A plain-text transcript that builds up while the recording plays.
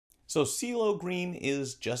So cee-lo green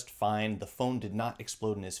is just fine. The phone did not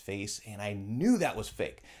explode in his face, and I knew that was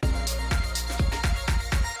fake.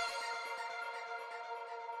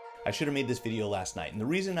 I should have made this video last night. And the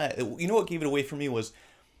reason you know what gave it away for me was,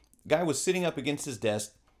 guy was sitting up against his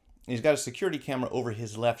desk, and he's got a security camera over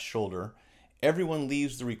his left shoulder. Everyone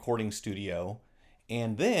leaves the recording studio,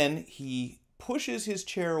 and then he pushes his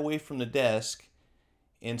chair away from the desk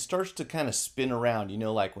and starts to kind of spin around, you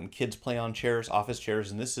know, like when kids play on chairs, office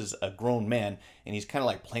chairs, and this is a grown man, and he's kind of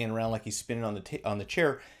like playing around like he's spinning on the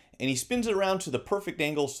chair, and he spins it around to the perfect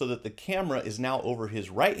angle so that the camera is now over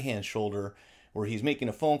his right-hand shoulder, where he's making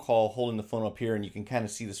a phone call, holding the phone up here, and you can kind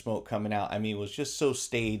of see the smoke coming out. I mean, it was just so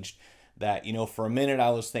staged that, you know, for a minute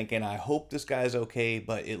I was thinking, I hope this guy's okay,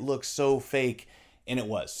 but it looks so fake, and it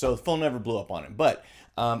was. So the phone never blew up on him, but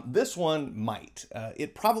this one might.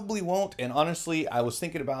 It probably won't, and honestly, I was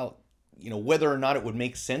thinking about, you know, whether or not it would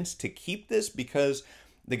make sense to keep this, because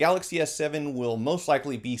the Galaxy S7 will most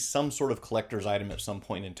likely be some sort of collector's item at some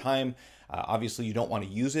point in time. Obviously, you don't want to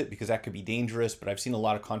use it because that could be dangerous, but I've seen a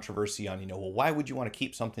lot of controversy on, you know, well, why would you want to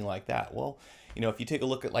keep something like that? Well, you know, if you take a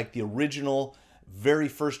look at like the original, very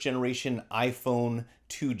first generation iPhone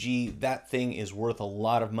 2G, that thing is worth a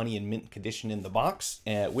lot of money in mint condition in the box,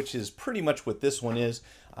 which is pretty much what this one is.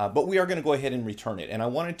 But we are going to go ahead and return it. And I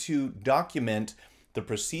wanted to document the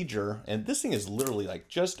procedure, and this thing is literally like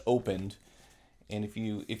just opened. And if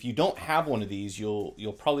you don't have one of these, you'll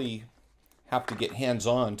probably have to get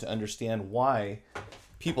hands-on to understand why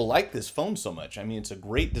people like this phone so much. I mean, it's a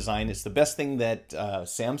great design. It's the best thing that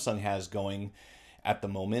Samsung has going at the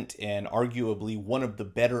moment, and arguably one of the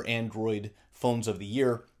better Android phones of the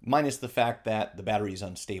year, minus the fact that the battery is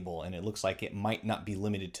unstable and it looks like it might not be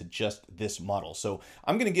limited to just this model. So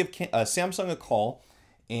I'm going to give Samsung a call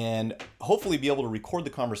and hopefully be able to record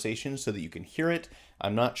the conversation so that you can hear it.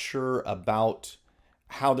 I'm not sure about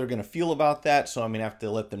how they're going to feel about that, so I'm going to have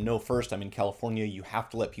to let them know first. I'm in California. You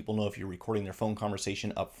have to let people know if you're recording their phone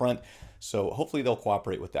conversation up front. So hopefully they'll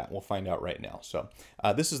cooperate with that. We'll find out right now. So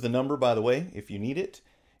this is the number, by the way, if you need it,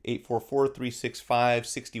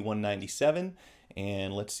 844-365-6197,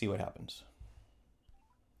 and let's see what happens.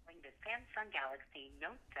 The Samsung Galaxy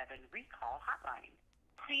Note 7 recall hotline.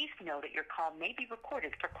 Please know that your call may be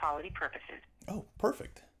recorded for quality purposes. Oh,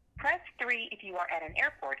 perfect. Press 3 if you are at an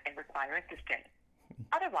airport and require assistance.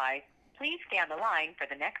 Otherwise, please stay on the line for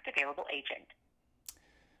the next available agent.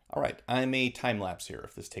 All right, I'm a time lapse here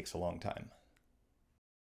if this takes a long time.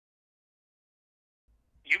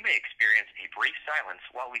 You may experience a brief silence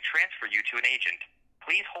while we transfer you to an agent.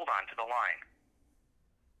 Please hold on to the line.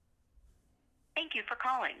 Thank you for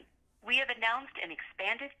calling. We have announced an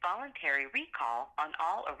expanded voluntary recall on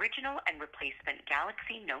all original and replacement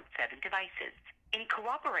Galaxy Note 7 devices in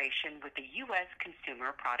cooperation with the U.S.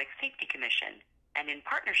 Consumer Product Safety Commission and in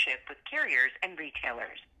partnership with carriers and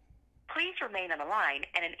retailers. Please remain on the line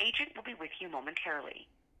and an agent will be with you momentarily.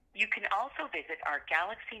 You can also visit our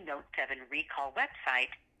Galaxy Note 7 recall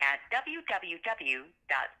website at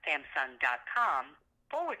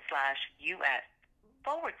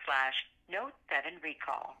www.samsung.com/us/Note 7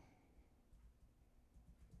 recall.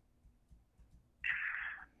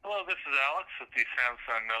 Hello, this is Alex with the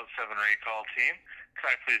Samsung Note 7 recall team.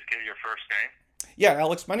 Could I please get your first name? Yeah,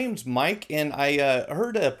 Alex, my name's Mike, and I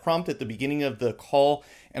heard a prompt at the beginning of the call,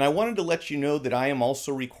 and I wanted to let you know that I am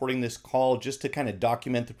also recording this call just to kind of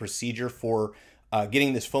document the procedure for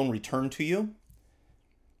getting this phone returned to you.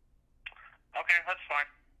 Okay, that's fine.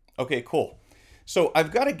 Okay, cool. So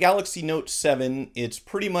I've got a Galaxy Note 7. It's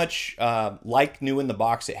pretty much like new in the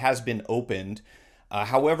box. It has been opened.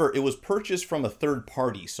 However, it was purchased from a third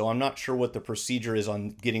party, so I'm not sure what the procedure is on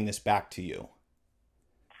getting this back to you.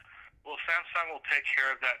 Well, Samsung will take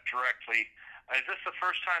care of that directly. Is this the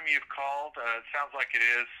first time you've called? It sounds like it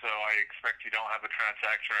is, so I expect you don't have a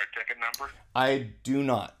transaction or a ticket number? I do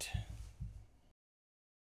not.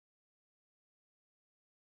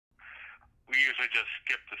 We usually just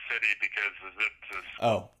skip the city because the zip is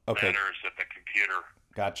better than the computer.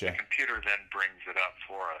 Gotcha. The computer then brings it up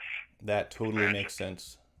for us. That totally makes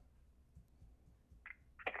sense.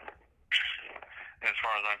 As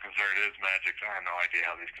far as I'm concerned, it is magic. I have no idea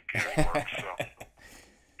how these computers work, so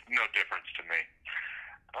no difference to me.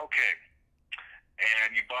 Okay.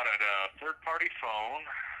 And you bought a third-party phone.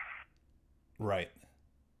 Right.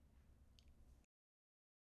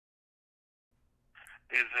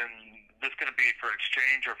 Is this going to be for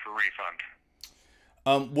exchange or for refund?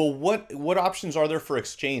 Well, what options are there for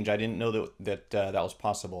exchange? I didn't know that that was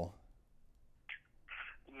possible.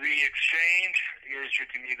 The exchange is you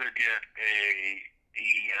can either get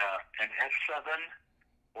an S7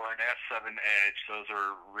 or an S7 Edge. Those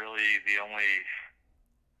are really the only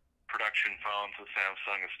production phones that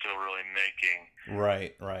Samsung is still really making.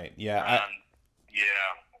 Right, right. Yeah. Yeah.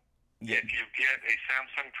 Yeah. If you get a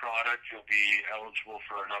Samsung product, you'll be eligible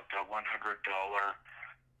for an up to $100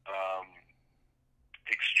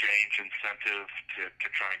 exchange incentive to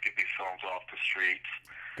try and get these phones off the streets.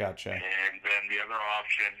 Gotcha. And then the other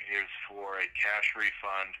option is for a cash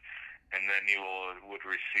refund, and then you would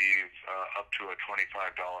receive up to a $25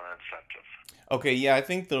 incentive. Okay, yeah, I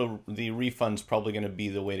think the refund's probably going to be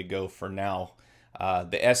the way to go for now.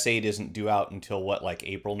 The S8 isn't due out until what, like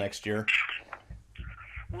April next year?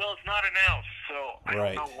 Well, it's not announced, so I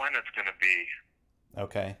Right. don't know when it's going to be.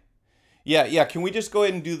 Okay. Yeah, yeah. Can we just go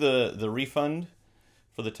ahead and do the refund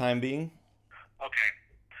for the time being? Okay.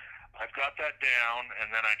 I've got that down,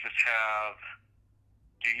 and then I just have...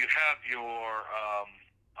 Do you have your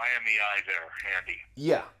IMEI there handy?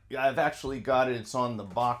 Yeah, I've actually got it. It's on the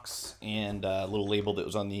box and a little label that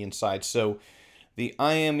was on the inside. So the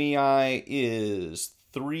IMEI is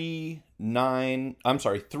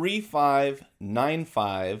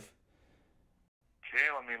 3595. Okay,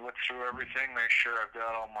 let me look through everything, make sure I've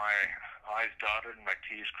got all my I's dotted and my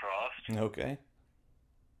T's crossed. Okay.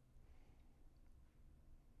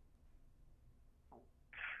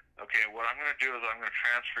 Okay, what I'm going to do is I'm going to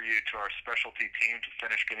transfer you to our specialty team to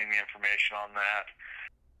finish getting the information on that.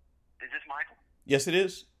 Is this Michael? Yes, it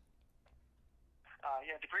is.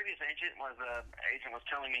 Yeah, the previous agent was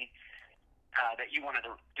telling me that you wanted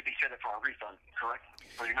to be set up for a refund, correct?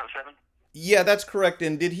 For your Note 7? Yeah, that's correct.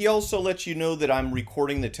 And did he also let you know that I'm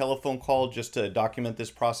recording the telephone call just to document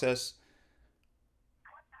this process?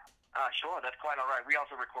 Sure, that's quite all right. We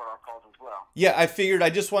also record our calls as well. Yeah, I figured. I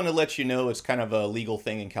just wanted to let you know it's kind of a legal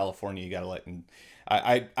thing in California. You got to let. And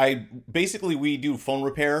I basically we do phone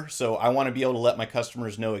repair, so I want to be able to let my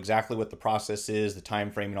customers know exactly what the process is, the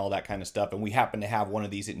time frame, and all that kind of stuff. And we happen to have one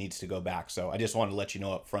of these that needs to go back, so I just wanted to let you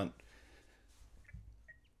know up front.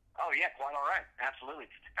 Oh yeah, quite all right. Absolutely.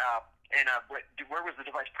 Where was the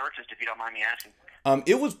device purchased, if you don't mind me asking?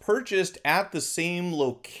 It was purchased at the same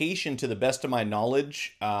location, to the best of my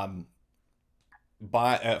knowledge, from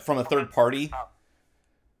a third party.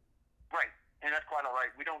 Right, and that's quite all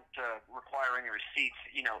right. We don't require any receipts.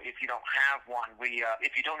 You know, if you don't have one,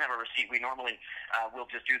 if you don't have a receipt, we normally will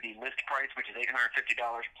just do the list price, which is $850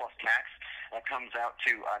 plus tax. That comes out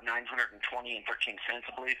to $920.13,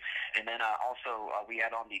 I believe. And then also we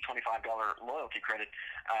add on the $25 loyalty credit,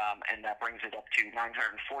 and that brings it up to $945.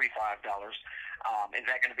 Is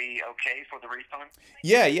that going to be okay for the refund?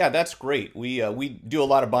 Yeah, that's great. We do a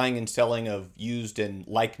lot of buying and selling of used and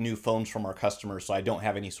like new phones from our customers, so I don't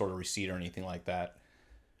have any sort of receipt or anything like that.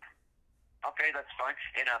 Okay, that's fine.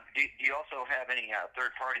 And do you also have any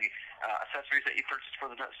third-party accessories that you purchased for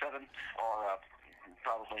the Note 7, or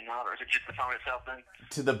probably not, or is it just the phone itself then?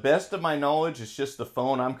 To the best of my knowledge, it's just the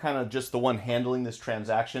phone. I'm kind of just the one handling this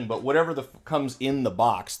transaction, but whatever comes in the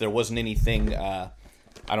box, there wasn't anything, I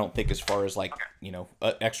don't think, as far as like,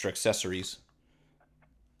 extra accessories.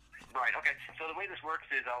 Right, okay. So the way this works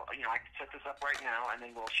is I can set this up right now, and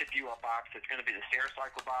then we'll ship you a box. It's going to be the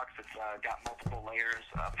Stericycle box. It's got multiple layers,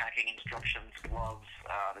 packing instructions, gloves.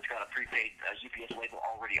 It's got a prepaid UPS label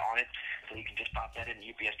already on it, so you can just pop that in the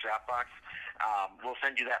UPS drop box. We'll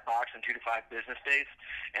send you that box in 2 to 5 business days,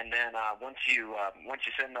 and then once you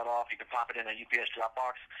send that off, you can pop it in a UPS drop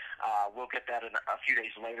box. We'll get that in a few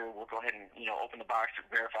days later. We'll go ahead and open the box to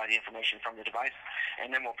verify the information from the device,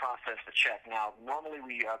 and then we'll process the check. Now, normally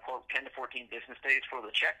we quote 10 to 14 business days for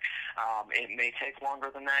the check. It may take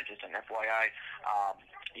longer than that, just an FYI,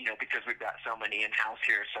 because we've got so many in-house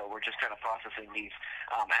here, so we're just kind of processing these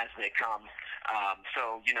as they come.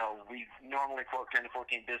 We normally quote 10 to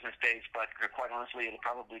 14 business days, but quite honestly, it'll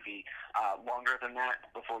probably be longer than that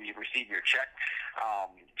before you receive your check,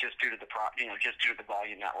 just due to the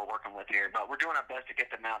volume that we're working with here. But we're doing our best to get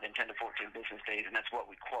them out in 10 to 14 business days, and that's what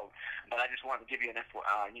we quote. But I just wanted to give you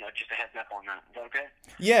just a heads up on that. Is that okay?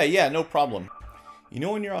 Yeah, no problem.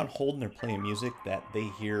 When you're on hold and they're playing music, that they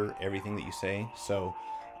hear everything that you say. So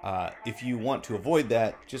if you want to avoid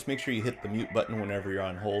that, just make sure you hit the mute button whenever you're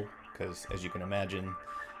on hold, because as you can imagine,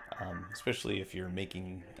 especially if you're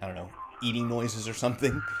making, eating noises or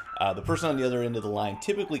something, the person on the other end of the line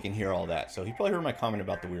typically can hear all that. So he probably heard my comment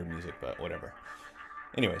about the weird music, but whatever.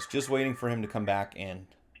 Anyways, just waiting for him to come back, and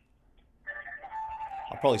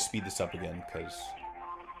I'll probably speed this up again because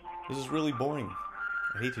this is really boring.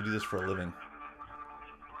 I hate to do this for a living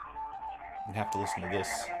and have to listen to this.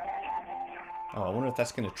 Oh, I wonder if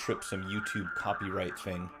that's going to trip some YouTube copyright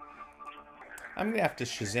thing. I'm going to have to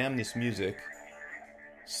Shazam this music,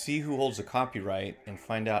 see who holds the copyright, and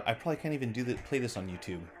find out. I probably can't even play this on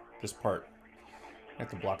YouTube, this part. I have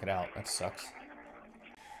to block it out. That sucks.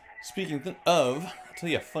 Speaking of, I'll tell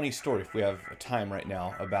you a funny story if we have time right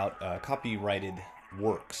now about copyrighted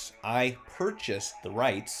works. I purchased the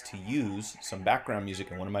rights to use some background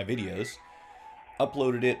music in one of my videos,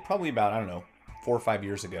 uploaded it probably about, I don't know, 4 or 5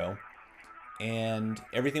 years ago, and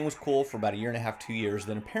everything was cool for about 1.5 to 2 years.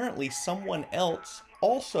 Then apparently someone else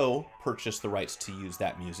also purchased the rights to use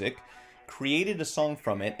that music, created a song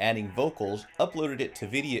from it, adding vocals, uploaded it to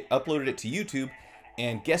YouTube,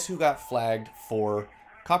 and guess who got flagged for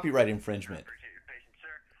copyright infringement? Appreciate your patience,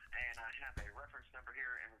 sir. And I have a reference number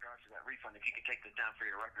here in regards to that refund. If you could take this down for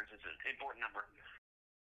your records, it's an important number.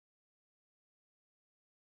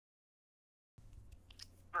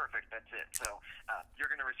 Perfect, that's it. So you're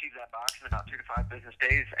going to receive that box in about 2 to 5 business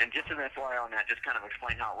days. And just an FYI on that, just kind of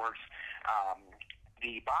explain how it works.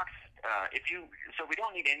 The box, so we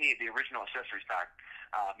don't need any of the original accessories back.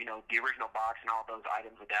 You know, the original box and all those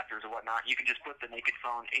items, adapters and whatnot. You can just put the naked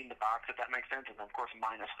phone in the box, if that makes sense. And then, of course,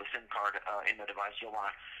 minus the SIM card in the device. You'll want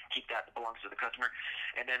to keep that belongs to the customer.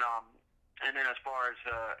 And then as far as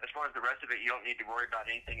the rest of it, you don't need to worry about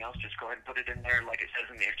anything else. Just go ahead and put it in there, like it says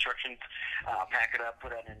in the instructions. Pack it up, put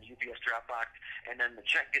it in a UPS drop box, and then the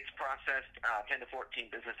check gets processed 10 to 14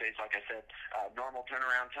 business days. Like I said, normal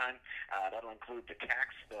turnaround time. That'll include the tax,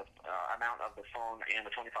 the amount of the phone, and the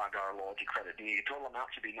 $25 loyalty credit. The total amount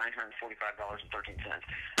should be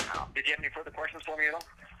 $945.13. Did you have any further questions for me at all?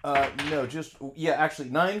 No, just actually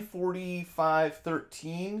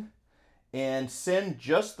 $945.13. And send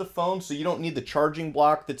just the phone, so you don't need the charging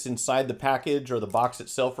block that's inside the package or the box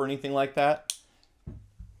itself or anything like that?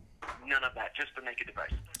 None of that, just the naked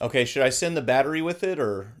device. Okay, should I send the battery with it,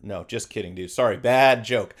 or no? Just kidding, dude. Sorry, bad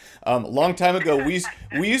joke. A long time ago, we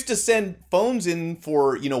used to send phones in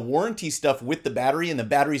for, you know, warranty stuff with the battery, and the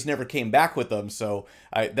batteries never came back with them. So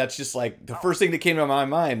that's just like the first thing that came to my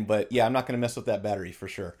mind. But yeah, I'm not going to mess with that battery for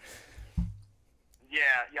sure. Yeah,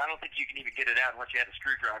 I don't think you can even get it out unless you have a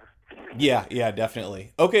screwdriver. Yeah,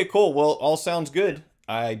 definitely. Okay, cool. Well, all sounds good.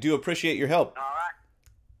 I do appreciate your help. All right.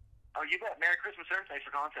 Oh, you bet. Merry Christmas, sir. Thanks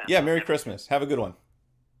for calling. Yeah, Merry Christmas. Have a good one.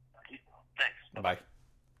 Thanks. Bye-bye.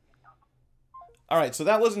 All right, so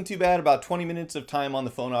that wasn't too bad. About 20 minutes of time on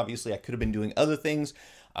the phone. Obviously, I could have been doing other things,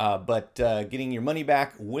 but getting your money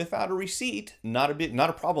back without a receipt, not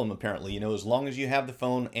a problem, apparently. You know, as long as you have the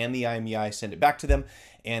phone and the IMEI, send it back to them.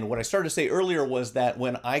 And what I started to say earlier was that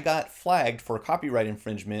when I got flagged for copyright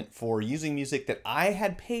infringement for using music that I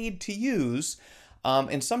had paid to use,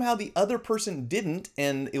 and somehow the other person didn't,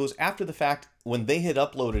 and it was after the fact when they had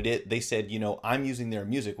uploaded it, they said, you know, I'm using their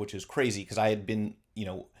music, which is crazy because I had been, you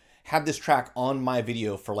know, had this track on my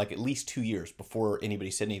video for like at least 2 years before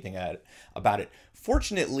anybody said anything about it.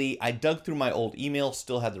 Fortunately, I dug through my old email,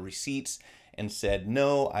 still had the receipts, and said,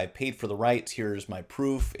 no, I paid for the rights, here's my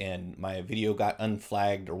proof, and my video got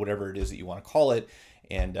unflagged, or whatever it is that you want to call it,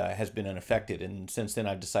 and has been unaffected. And since then,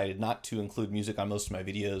 I've decided not to include music on most of my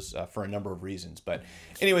videos for a number of reasons. But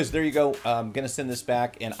anyways, there you go. I'm going to send this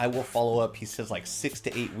back, and I will follow up. He says like 6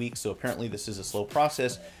 to 8 weeks, so apparently this is a slow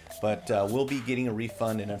process, but we'll be getting a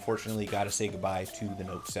refund, and unfortunately got to say goodbye to the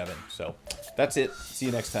Note 7. So that's it. See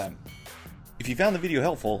you next time. If you found the video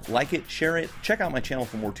helpful, like it, share it, check out my channel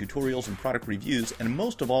for more tutorials and product reviews, and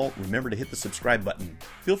most of all, remember to hit the subscribe button.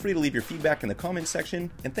 Feel free to leave your feedback in the comments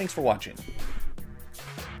section, and thanks for watching.